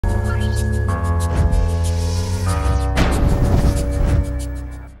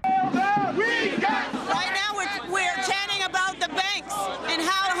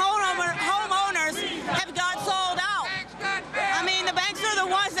have got sold out. I mean, the banks are the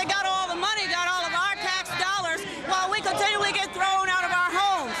ones that got all the money, got all of our tax dollars, while we continually get thrown out of our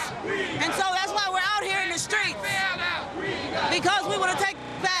homes. And so that's why we're out here in the streets, because we want to take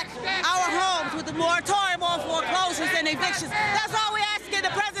back our homes with the moratorium on foreclosures and evictions. That's all we're asking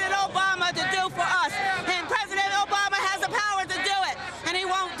the President Obama to do for us.